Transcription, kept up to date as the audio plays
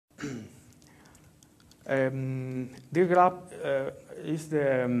This graph is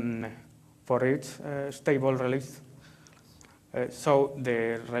the for each stable release. So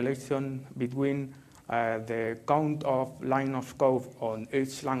the relation between the count of line of code on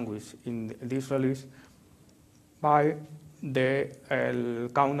each language in this release by the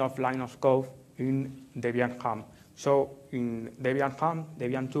count of line of code in Debian Ham. So in Debian Ham,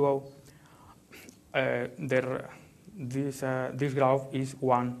 Debian 2.0, this graph is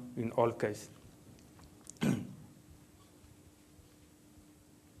 1 in all cases.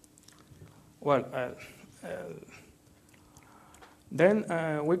 Well, then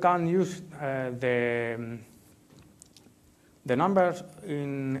we can use the numbers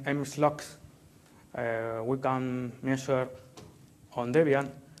in mslogs we can measure on Debian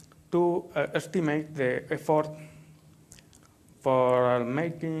to estimate the effort for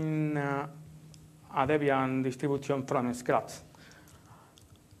making a Debian distribution from scratch.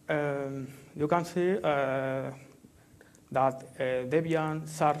 You can see that Debian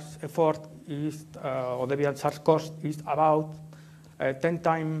source effort is, or Debian source cost is about 10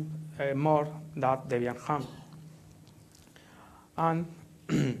 times more than Debian Ham. And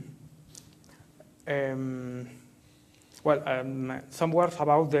some words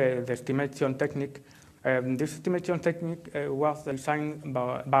about the estimation technique. This estimation technique was designed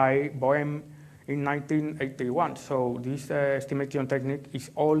by Boehm in 1981. So this estimation technique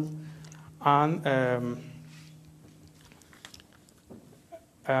is old, and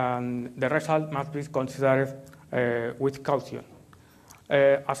the result must be considered with caution.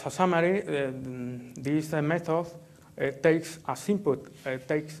 As a summary, this method takes as input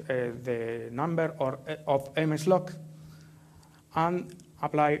the number of mslogs and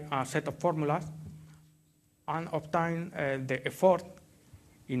apply a set of formulas and obtain the effort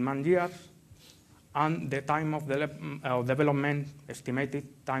in man-years and the time of development,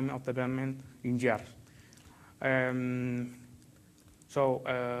 estimated time of development in years.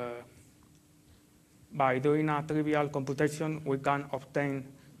 By doing a trivial computation, we can obtain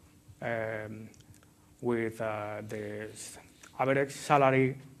with the average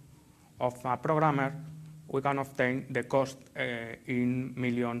salary of a programmer, we can obtain the cost in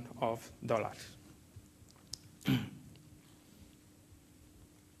millions of dollars.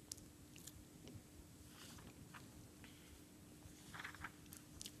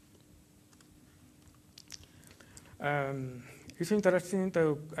 It's interesting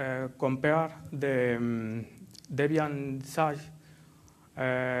to compare the Debian size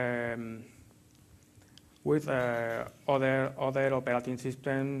with other operating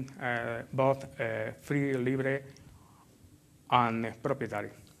systems, both free, libre, and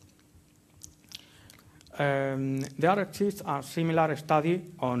proprietary. There exists a similar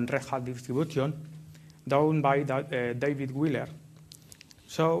study on Red Hat distribution done by David Wheeler.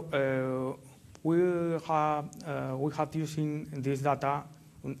 So we have using this data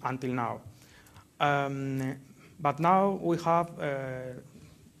until now. But now we have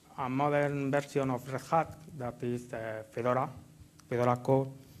a modern version of Red Hat that is Fedora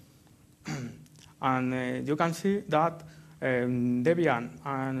code. And you can see that Debian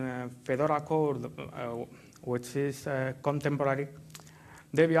and Fedora code, which is contemporary,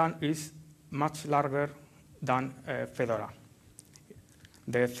 Debian is much larger than Fedora.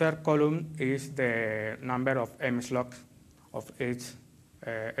 The third column is the number of mslogs of each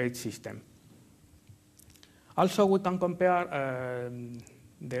system. Also, we can compare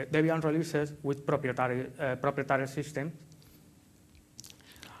the Debian releases with proprietary systems.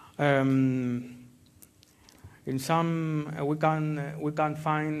 In some, we can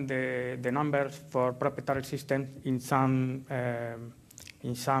find the numbers for proprietary systems in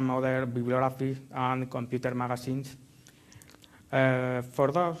some other bibliographies and computer magazines.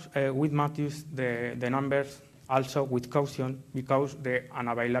 For those, we must use the numbers also with caution because the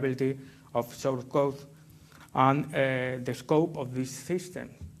unavailability of source code and the scope of this system.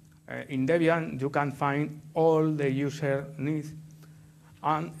 In Debian, you can find all the user needs.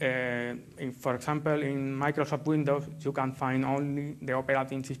 And for example, in Microsoft Windows, you can find only the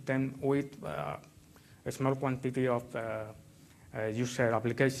operating system with a small quantity of user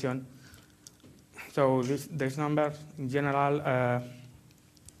application. So these numbers, in general,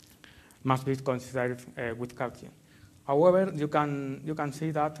 must be considered with caution. However, you can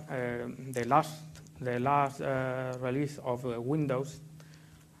see that the last release of Windows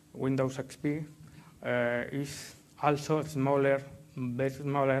XP, is also smaller, very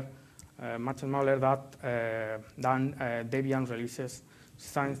smaller, much smaller than Debian releases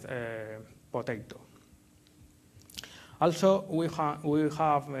since Potato. Also, we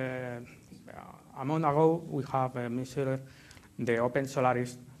have a month ago, we have measured the Open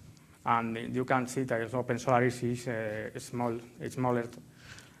Solaris And you can see that Open Solaris is smaller.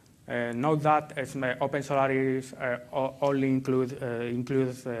 Note that Open Solaris only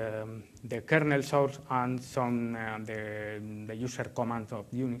includes the kernel source and some the user commands of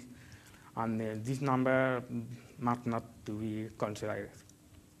Unix, and this number must not to be considered.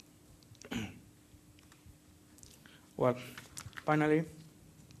 Well, finally,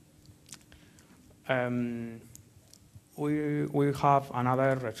 we have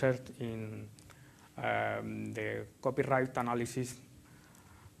another research in the copyright analysis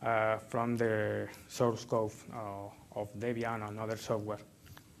from the source code of Debian and other software.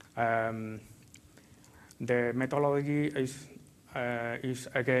 The methodology is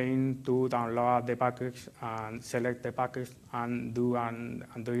again to download the package and select the package and doing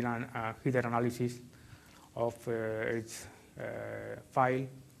a header analysis of its file,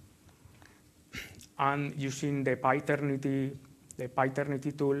 and using the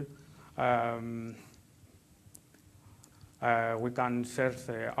PyEternity tool, we can search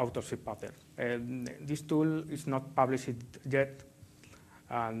the authorship pattern. This tool is not published yet,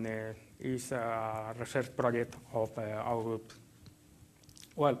 and is a research project of our group.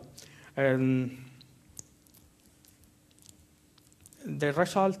 Well, the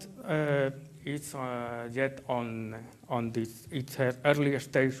result is yet on its early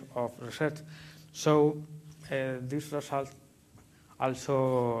stage of research, so this result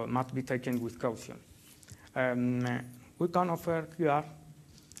also must be taken with caution. We can offer here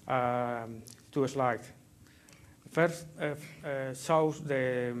 2 slides. First shows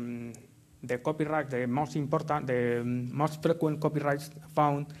the copyright, the most important, the most frequent copyrights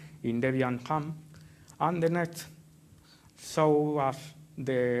found in Debian Ham, and the next shows us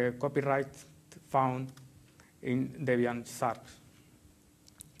the copyright found in Debian Sharks.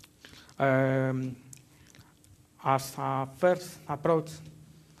 As a first approach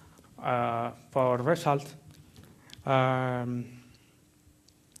for results,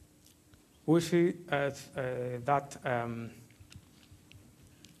 we see that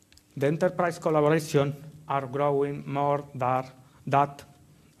the enterprise collaboration are growing more than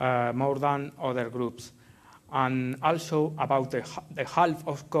other groups, and also about the half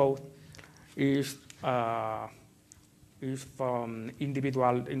of code is from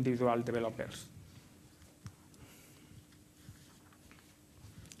individual developers.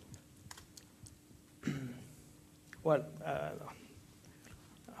 Well,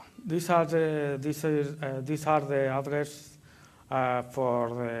 these are the address for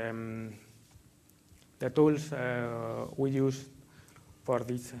the tools we use for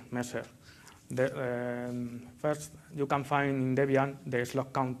this measure. First, you can find in Debian the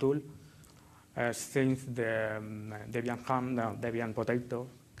slot count tool, since the Debian Ham, the Debian Potato,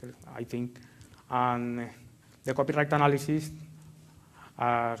 I think, and the copyright analysis,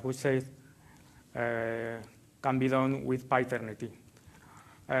 as we said, can be done with PyEternity.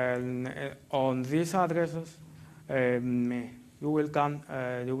 And on these addresses, you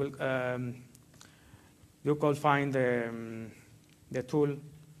could find the tool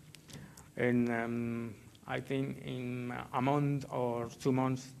in I think in a month or 2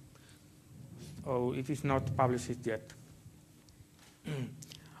 months. So it is not published yet.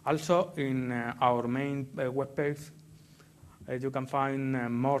 Also, in our main web page, you can find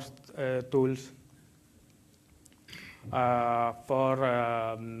more tools for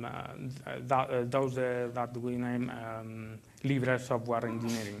those that we name libre software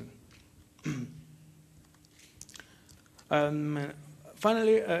engineering.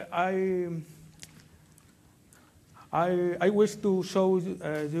 Finally, I wish to show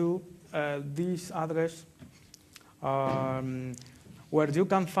you this address where you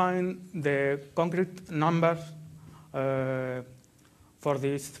can find the concrete numbers for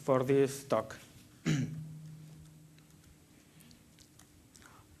this talk.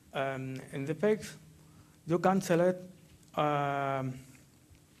 In the page, you can select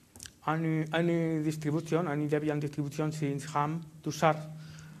any distribution, any Debian distribution since Ham to Sharp,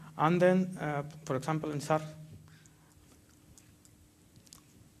 and then, for example, in Sharp,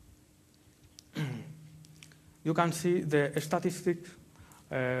 you can see the statistics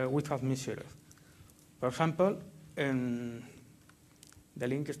we have measured. For example, in the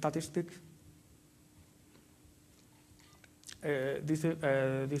link statistics,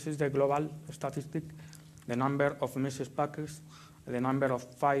 this is the global statistic, the number of message packets, the number of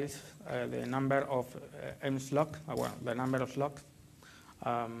files, the number of mslog, well, the number of slogs,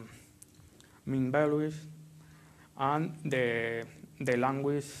 mean values, and the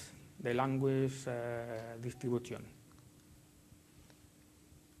language distribution.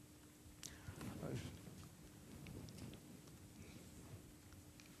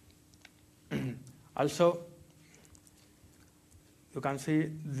 Also, you can see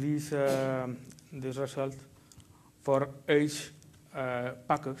this result for each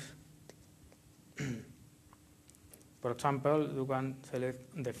package. For example, you can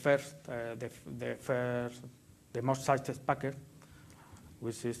select the most cited package,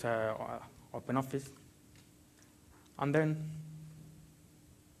 which is OpenOffice, and then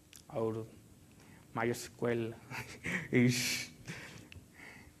our MySQL is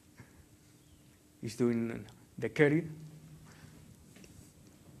doing the query.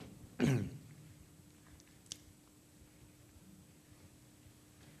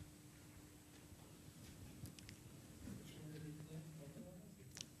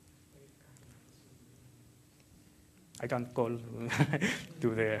 I can call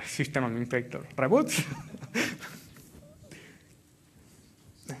to the system administrator reboot.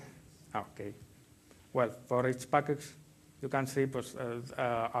 Okay. Well, for each package, you can see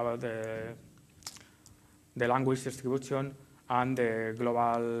about the language distribution and the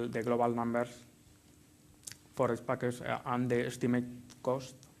global numbers for each package and the estimate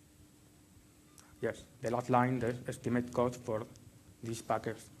cost. Yes, the last line, the estimate cost for this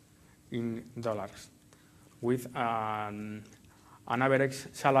package in dollars, with an average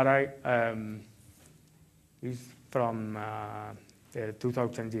salary is from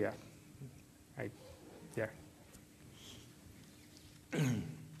 2000 year. Yeah.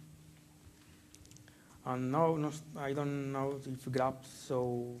 And now, I don't know if graphs,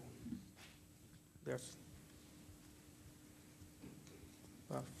 so yes.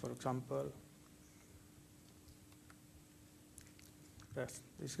 For example, yes,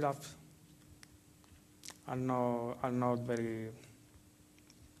 these graphs are not very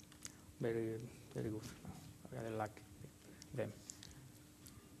good. I don't like them.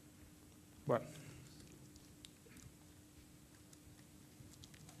 Well,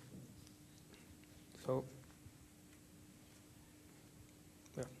 so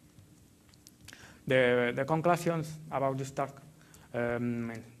yeah. The conclusions about this talk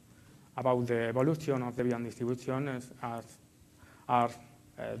about the evolution of the Debian distribution are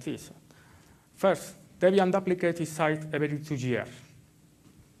these. First, Debian duplicate is sized every 2 years.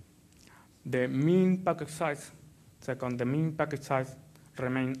 The mean package size, second, the mean package size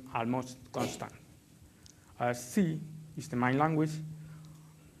remain almost constant. C is the main language,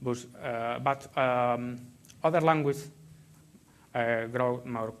 but other languages grow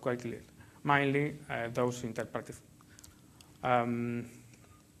more quickly, mainly those interpreted.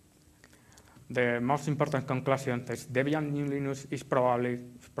 The most important conclusion is Debian GNU Linux is probably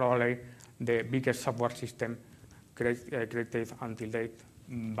the biggest software system created until date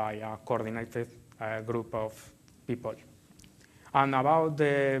by a coordinated group of people. And about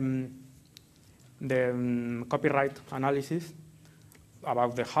the copyright analysis,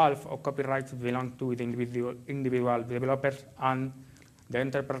 about the half of copyrights belong to the individual developers, and the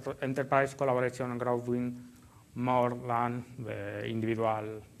enterprise collaboration growing more than the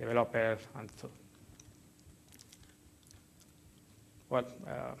individual developers and so. Well,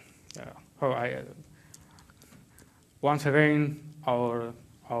 once again, our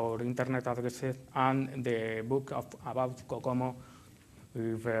internet addresses and the book about Kokomo.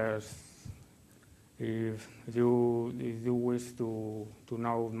 If you wish to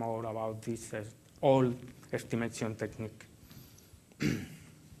know more about this old estimation technique.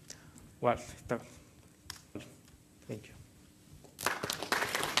 Well, thank you.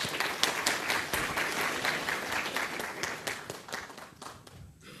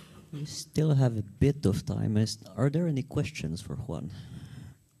 We still have a bit of time. Are there any questions for Juan?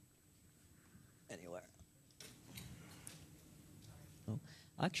 Anywhere? Oh,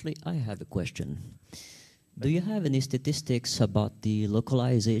 actually, I have a question. Do you have any statistics about the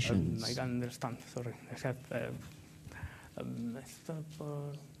localizations? I don't understand. Sorry, I have.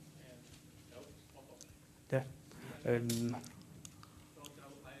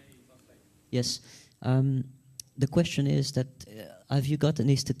 Yes. The question is that have you got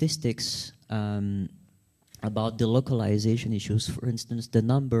any statistics about the localization issues? For instance, the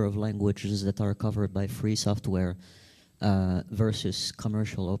number of languages that are covered by free software versus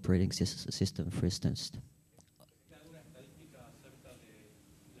commercial operating system, for instance.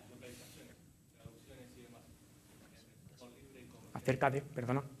 Acerca de,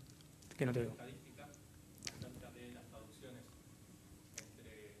 perdona, que no te digo.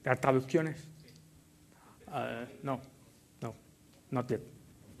 ¿Las traducciones? No, not yet.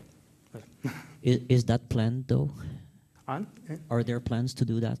 Is that planned, though? And? Are there plans to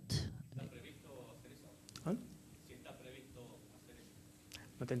do that? ¿And?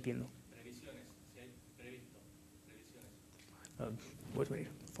 No te entiendo. Pues venir.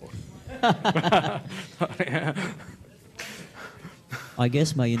 I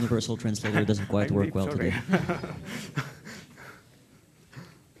guess my universal translator doesn't quite work well today.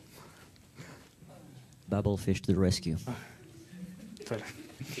 Babblefish to the rescue.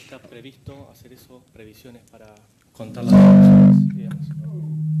 ¿Está previsto hacer eso, previsiones para contar las traducciones y demás?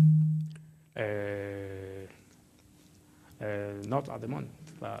 Not at the moment,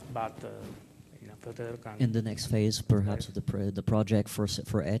 but in a further in the next phase, perhaps, of the project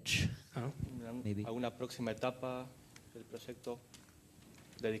for Edge. Maybe. ¿Alguna próxima etapa del proyecto?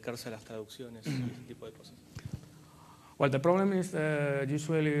 Dedicarse a las traducciones y ese tipo de cosas. Well, the problem is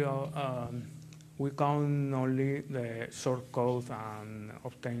usually we count only the source code and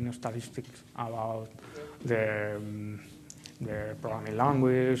obtain statistics about the programming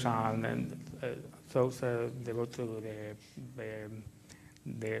language and those devote to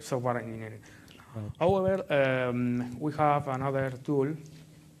the software engineering. Right. However, we have another tool,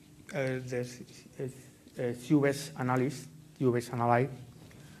 the UBase analysis,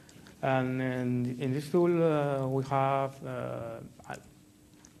 and in this tool we have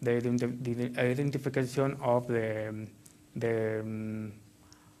the identification of the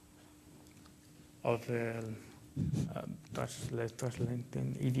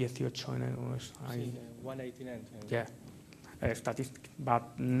translating E18 en inglés. 189. Yeah, statistics,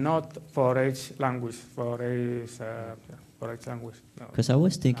 but not for each language. For each language. Because I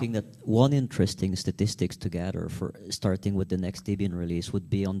was thinking that one interesting statistics to gather for starting with the next Debian release would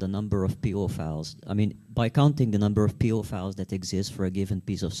be on the number of PO files. I mean, by counting the number of PO files that exist for a given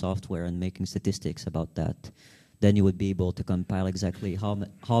piece of software and making statistics about that, then you would be able to compile exactly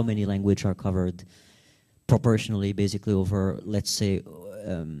how many languages are covered proportionally, basically over, let's say,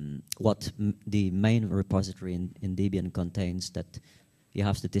 what the main repository in Debian contains, that you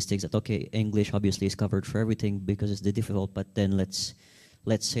have statistics that, okay, English obviously is covered for everything because it's the default, but then let's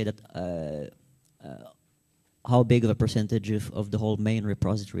say that how big of a percentage of the whole main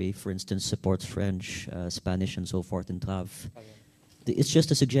repository, for instance, supports French, Spanish, and so forth in Trav. It's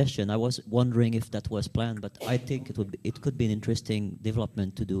just a suggestion. I was wondering if that was planned, but I think it could be an interesting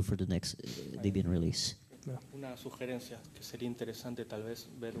development to do for the next Debian release. Una sugerencia que sería interesante tal vez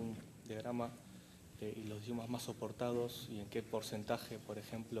ver un diagrama y los idiomas más soportados y en qué porcentaje, por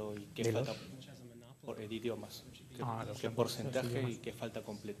ejemplo, y qué falta por el idiomas, qué porcentaje y qué falta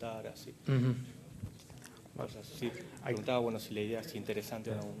completar, así. Cosas así. Preguntaba, bueno, si la idea es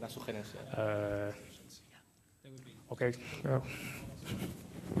interesante o una sugerencia. Okay. Yeah,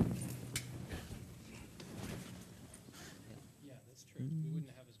 that's true. We wouldn't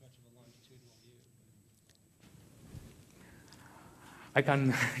have as much of a longitudinal view. I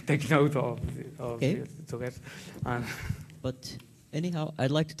can take note of Okay. this. But anyhow,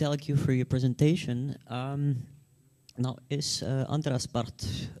 I'd like to thank you for your presentation. Now, is Andras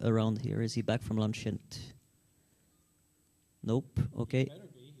Bart around here? Is he back from lunch yet? Nope. Okay.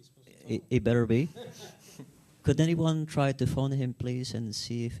 He better be. Could anyone try to phone him, please, and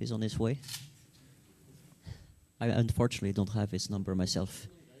see if he's on his way? I unfortunately don't have his number myself.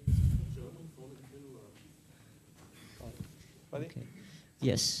 Okay.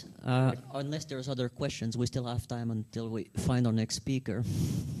 Yes. Unless there's other questions, we still have time until we find our next speaker.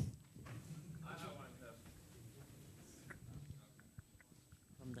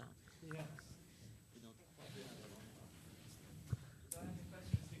 Come down. Yeah.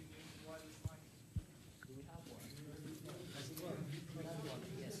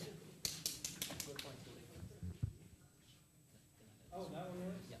 Oh, that one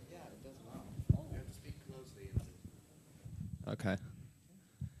works? Yeah, it does now. You have to speak closely. Okay.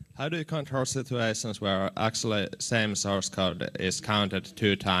 How do you control situations where actually same source code is counted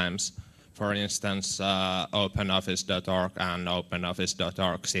 2 times? For instance, OpenOffice.org and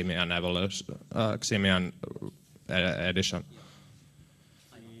OpenOffice.org Simian edition.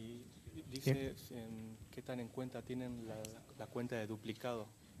 Y dice qué tan en cuenta tienen la cuenta de duplicado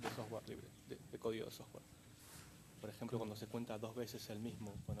de software libre, de código de software. Por ejemplo, cuando se cuenta 2 veces el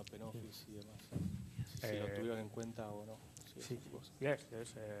mismo con OpenOffice y demás. Si lo tuvieron en cuenta o no. Sí. Yes.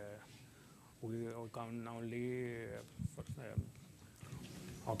 We can only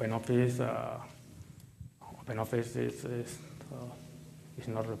OpenOffice. OpenOffice is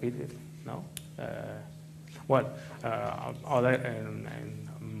not repeated. No. Other in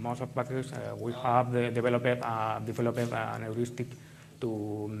most of packages we have developed an heuristic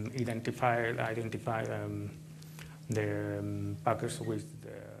to identify the packets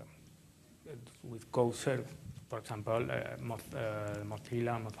with code served. For example,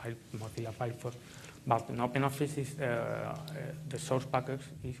 Mozilla Firefox. But in OpenOffice, is, the source package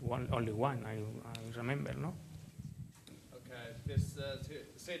is only one. I remember, no? Okay. This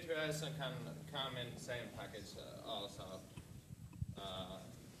situation can come in the same package also. Oh,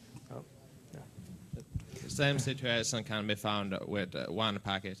 yeah. Same situation can be found with one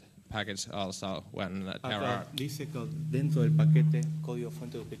package also when there Acá are. dice que dentro del paquete código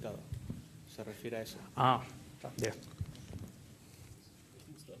fuente duplicado. Se refiere a eso. Ah, yeah.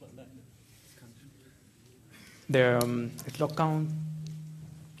 The slot count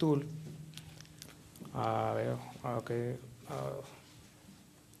tool. Okay.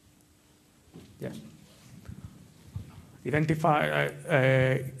 Yes. Identify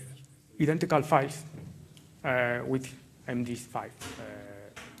identical files with MD5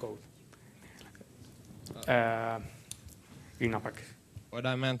 code in a package. What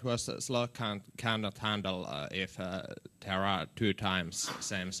I meant was that slot cannot handle if there are 2 times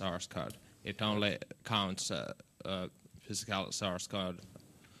same source code. It only counts physical source code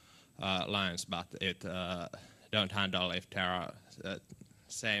lines, but it don't handle if there are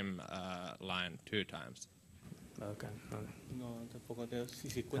same line 2 times. Okay. No, tampoco. Si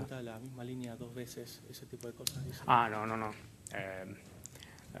se cuenta la misma línea 2 veces, ese tipo de cosas. Dice. No.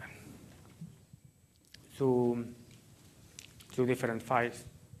 Two different files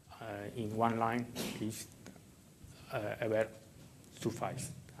in one line is ever 2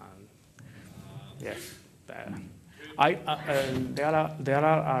 files. Yes. There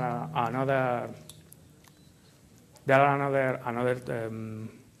are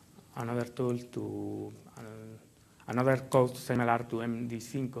another tool to another code similar to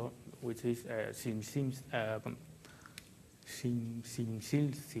MD5, which is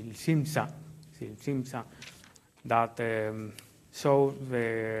Simsa, that shows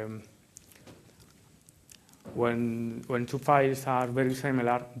when 2 files are very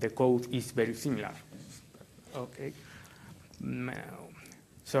similar, the code is very similar. Okay.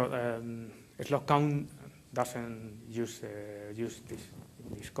 So slot count doesn't use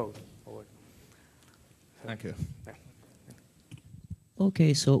this code. Thank you. Yeah.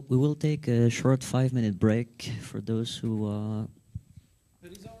 Okay, so we will take a short 5-minute break for those who. But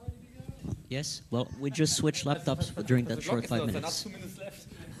he's all ready to go? Yes, well, we just switched laptops during that short 5 minutes. 2 minutes left.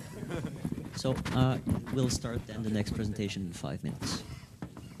 So we'll start then the next presentation in 5 minutes.